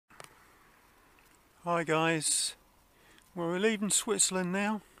Hi guys, well, we're leaving Switzerland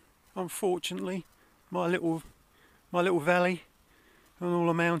now. Unfortunately, my little valley and all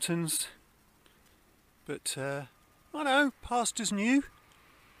the mountains. But I know, past is new.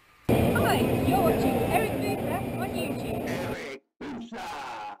 Hi, you're watching Ericbusa on YouTube.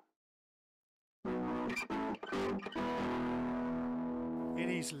 It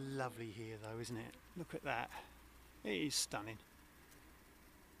is lovely here though, isn't it? Look at that. It is stunning.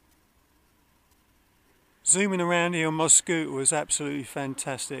 Zooming around here on my scooter was absolutely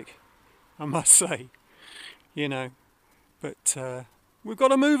fantastic, I must say. You know, but we've got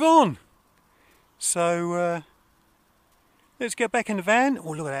to move on. So let's get back in the van.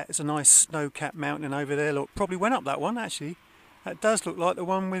 Oh, look at that. There's a nice snow-capped mountain over there. Look, probably went up that one, actually. That does look like the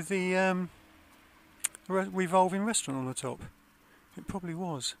one with the revolving restaurant on the top. It probably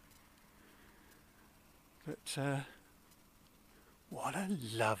was. But what a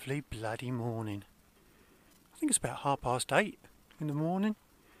lovely bloody morning. I think it's about 8:30 in the morning.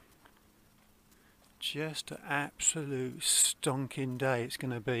 Just an absolute stonking day it's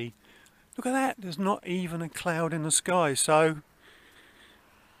going to be. Look at that, there's not even a cloud in the sky, so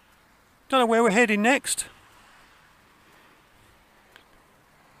don't know where we're heading next.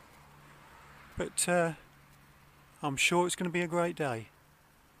 But I'm sure it's going to be a great day.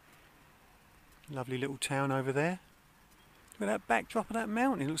 Lovely little town over there. Look at that backdrop of that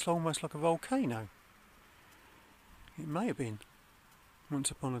mountain, it looks almost like a volcano. It may have been, once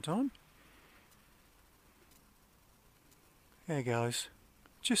upon a time. There goes.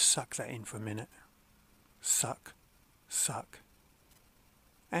 Just suck that in for a minute. Suck, suck,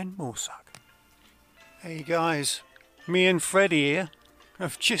 and more suck. Hey guys, me and Freddie here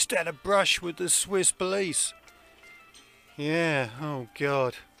have just had a brush with the Swiss police. Yeah, oh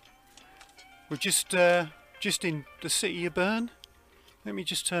God. We're just in the city of Bern. Let me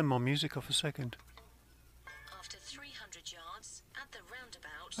just turn my music off a second. After 300 yards, at the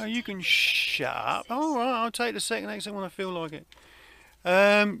roundabout... Oh, you can shut up. All right, I'll take the second exit when I feel like it.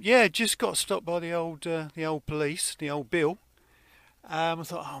 Yeah, just got stopped by the old police, the old Bill. I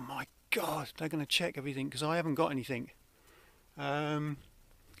thought, oh my God, they're going to check everything because I haven't got anything. And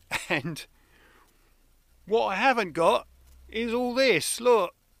what I haven't got is all this.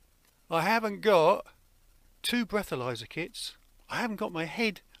 Look, I haven't got 2 breathalyzer kits. I haven't got my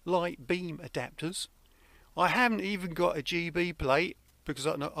headlight beam adapters. I haven't even got a GB plate because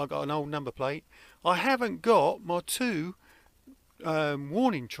I got an old number plate. I haven't got my 2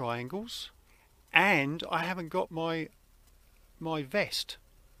 warning triangles, and I haven't got my vest,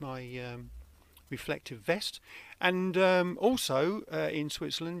 my reflective vest. And also in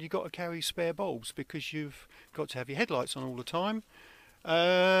Switzerland you've got to carry spare bulbs because you've got to have your headlights on all the time.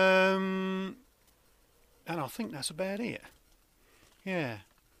 And I think that's about it. Yeah.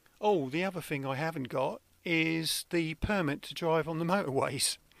 Oh, the other thing I haven't got is the permit to drive on the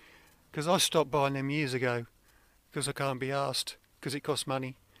motorways, because I stopped buying them years ago because I can't be asked, because it costs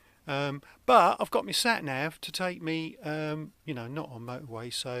money. But I've got my sat nav to take me, you know, not on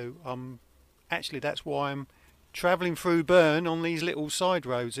motorways. So actually that's why I'm travelling through Bern on these little side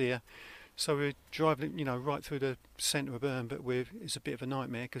roads here. So we're driving, you know, right through the centre of Bern, but it's a bit of a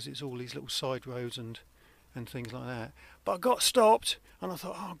nightmare because it's all these little side roads and things like that. But I got stopped and I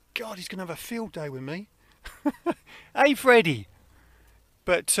thought, oh God, he's going to have a field day with me. Hey Freddie.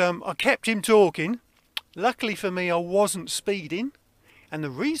 But I kept him talking. Luckily for me, I wasn't speeding. And the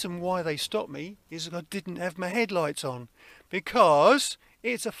reason why they stopped me is that I didn't have my headlights on, because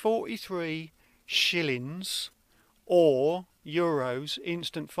it's a 43 shillings or euros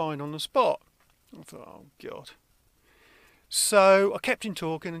instant fine on the spot. I thought, oh God. So I kept him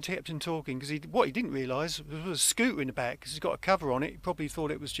talking and kept him talking, because what he didn't realise was a scooter in the back, because he's got a cover on it. He probably thought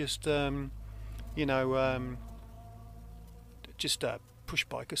it was just, you know, just a push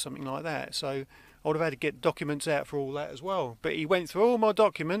bike or something like that. So I would have had to get documents out for all that as well. But he went through all my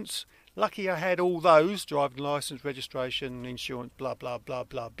documents. Lucky I had all those: driving licence, registration, insurance, blah blah blah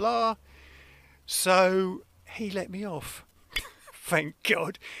blah blah. So he let me off. Thank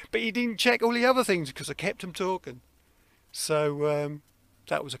God. But he didn't check all the other things because I kept him talking. So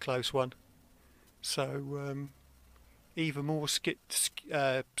that was a close one. So even more stick to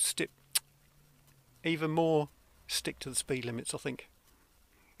the speed limits, I think.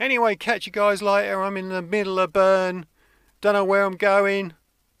 Anyway, catch you guys later. I'm in the middle of Bern. Don't know where I'm going,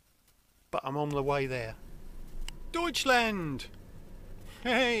 but I'm on the way there. Deutschland!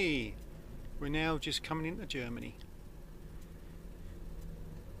 Hey! We're now just coming into Germany.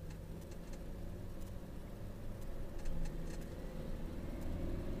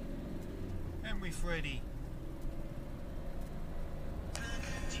 And we're ready.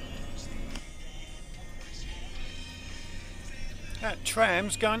 That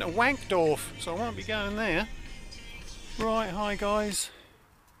tram's going to Wankdorf, so I won't be going there. Right, hi guys.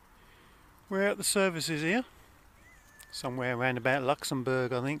 We're at the services here. Somewhere around about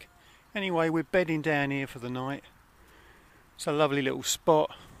Luxembourg, I think. Anyway, we're bedding down here for the night. It's a lovely little spot.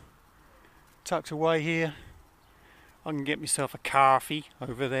 Tucked away here. I can get myself a coffee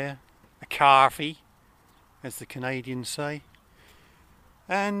over there. A coffee, as the Canadians say.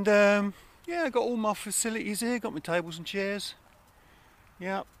 And yeah, I've got all my facilities here. Got my tables and chairs.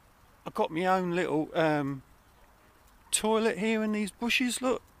 Yeah, I've got my own little toilet here in these bushes.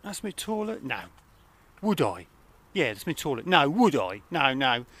 Look, that's my toilet. No, would I? Yeah, that's my toilet. No, would I? No,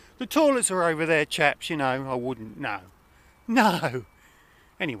 no. The toilets are over there, chaps. You know, I wouldn't. No, no.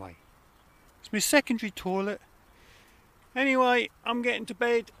 Anyway, it's my secondary toilet. Anyway, I'm getting to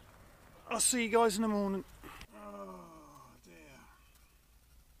bed. I'll see you guys in the morning. Oh dear.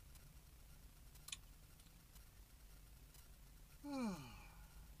 Oh.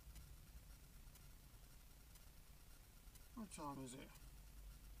 What time is it?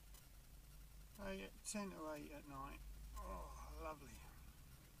 10 to 8 at night. Oh, lovely.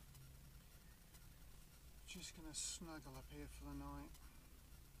 Just gonna snuggle up here for the night.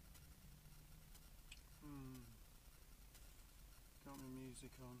 Got my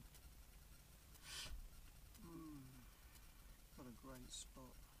music on. What a great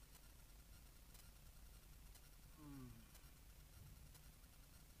spot.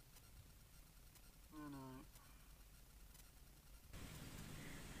 I know.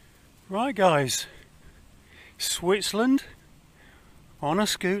 Right guys, Switzerland, on a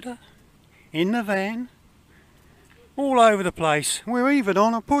scooter, in the van, all over the place. We're even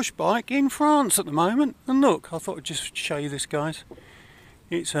on a push bike in France at the moment. And look, I thought I'd just show you this, guys.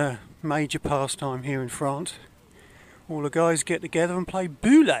 It's a major pastime here in France. All the guys get together and play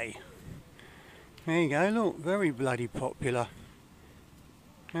boulet. There you go, look, very bloody popular.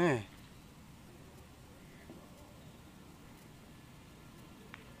 Yeah.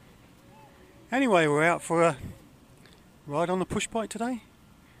 Anyway, we're out for a ride on the push bike today.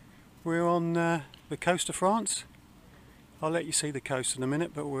 We're on the coast of France. I'll let you see the coast in a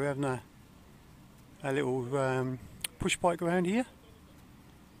minute, but we're having a little push bike around here.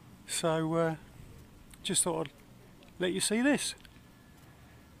 So just thought I'd let you see this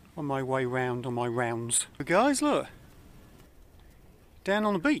on my way round on my rounds. But guys, look, down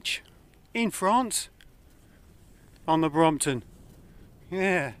on the beach in France on the Brompton.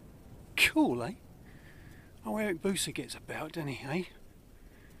 Yeah, cool, eh? Oh, Ericbusa gets about, doesn't he, eh?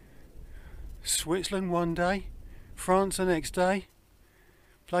 Switzerland one day, France the next day,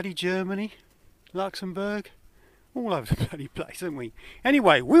 bloody Germany, Luxembourg, all over the bloody place, aren't we?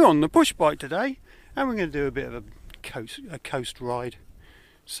 Anyway, we're on the push bike today, and we're going to do a bit of a coast ride.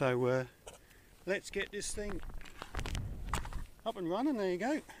 So let's get this thing up and running. There you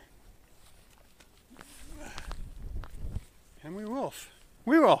go, and we're off.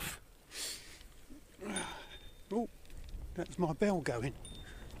 We're off. Oh, that's my bell going.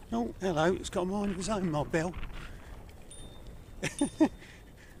 Oh, hello, it's got a mind of its own, my bell.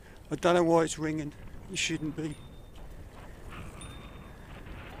 I don't know why it's ringing. It shouldn't be.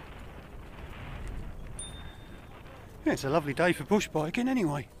 Yeah, it's a lovely day for bush biking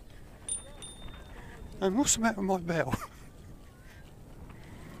anyway. And what's the matter with my bell?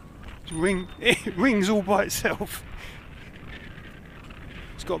 It rings all by itself.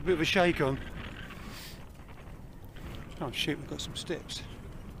 It's got a bit of a shake on. Oh shit, we've got some steps.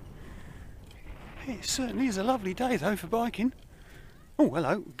 It certainly is a lovely day though for biking. Oh,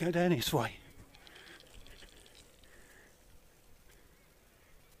 hello, go down this way.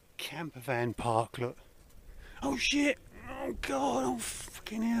 Camper van park, look. Oh shit! Oh god! Oh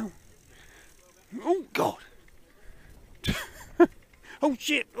fucking hell! Oh god! Oh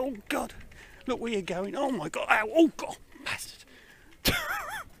shit! Oh god! Look where you're going! Oh my god! Ow! Oh god! Bastard!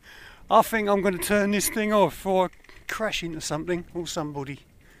 I think I'm going to turn this thing off before I crash into something or somebody.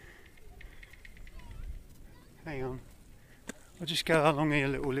 Hang on. I'll just go along here a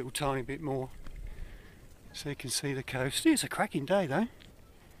little tiny bit more so you can see the coast. It's a cracking day though.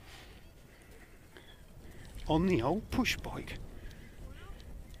 On the old push bike.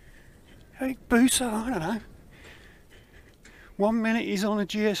 Ericbusa, I don't know. 1 minute he's on a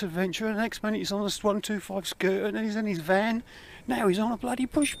GS Adventure, the next minute he's on a 125 scooter, and then he's in his van. Now he's on a bloody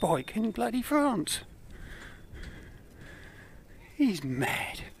push bike in bloody France. He's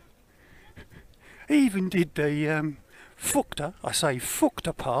mad. He even did the Fuckter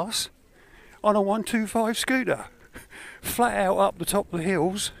pass on a 125 scooter. Flat out up the top of the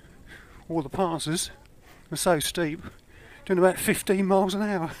hills, all the passes are so steep, doing about 15 miles an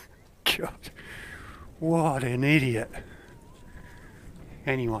hour. God, what an idiot.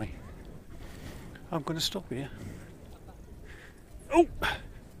 Anyway, I'm going to stop here. Oh!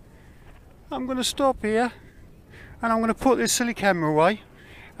 I'm going to stop here and I'm going to put this silly camera away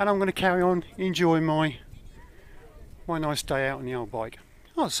and I'm going to carry on enjoying my nice day out on the old bike.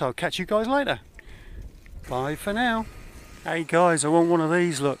 Oh, so I'll catch you guys later. Bye for now. Hey guys, I want one of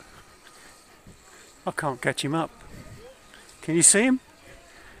these, look. I can't catch him up. Can you see him?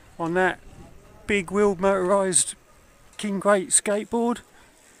 On that big wheeled motorised King Great skateboard.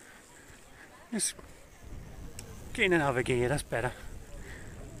 Let's get in another gear, that's better.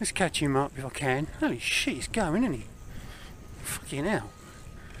 Let's catch him up if I can. Holy shit, he's going, isn't he? Fucking hell.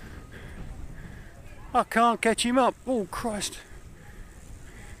 I can't catch him up. Oh Christ.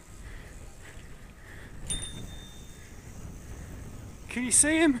 Can you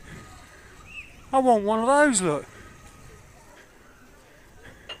see him? I want one of those, look.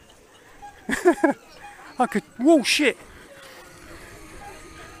 I could, whoa shit.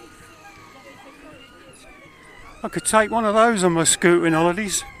 I could take one of those on my scooting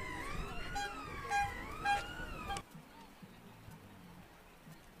holidays.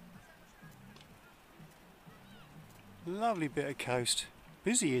 Lovely bit of coast.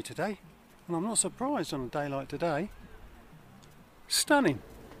 Busy here today, and I'm not surprised on a day like today. Stunning.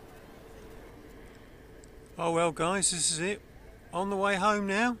 Oh well guys, this is it. On the way home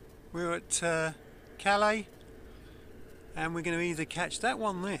now. We're at Calais, and we're going to either catch that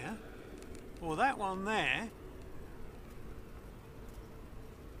one there or that one there,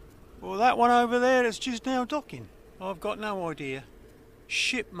 or that one over there that's just now docking. I've got no idea.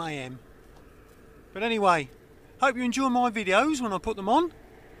 Ship mayhem. But anyway, hope you enjoy my videos when I put them on.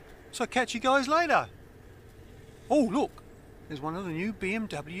 So I'll catch you guys later. Oh look, there's one of the new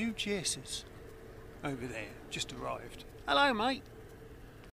BMW GS's over there, just arrived. Hello mate.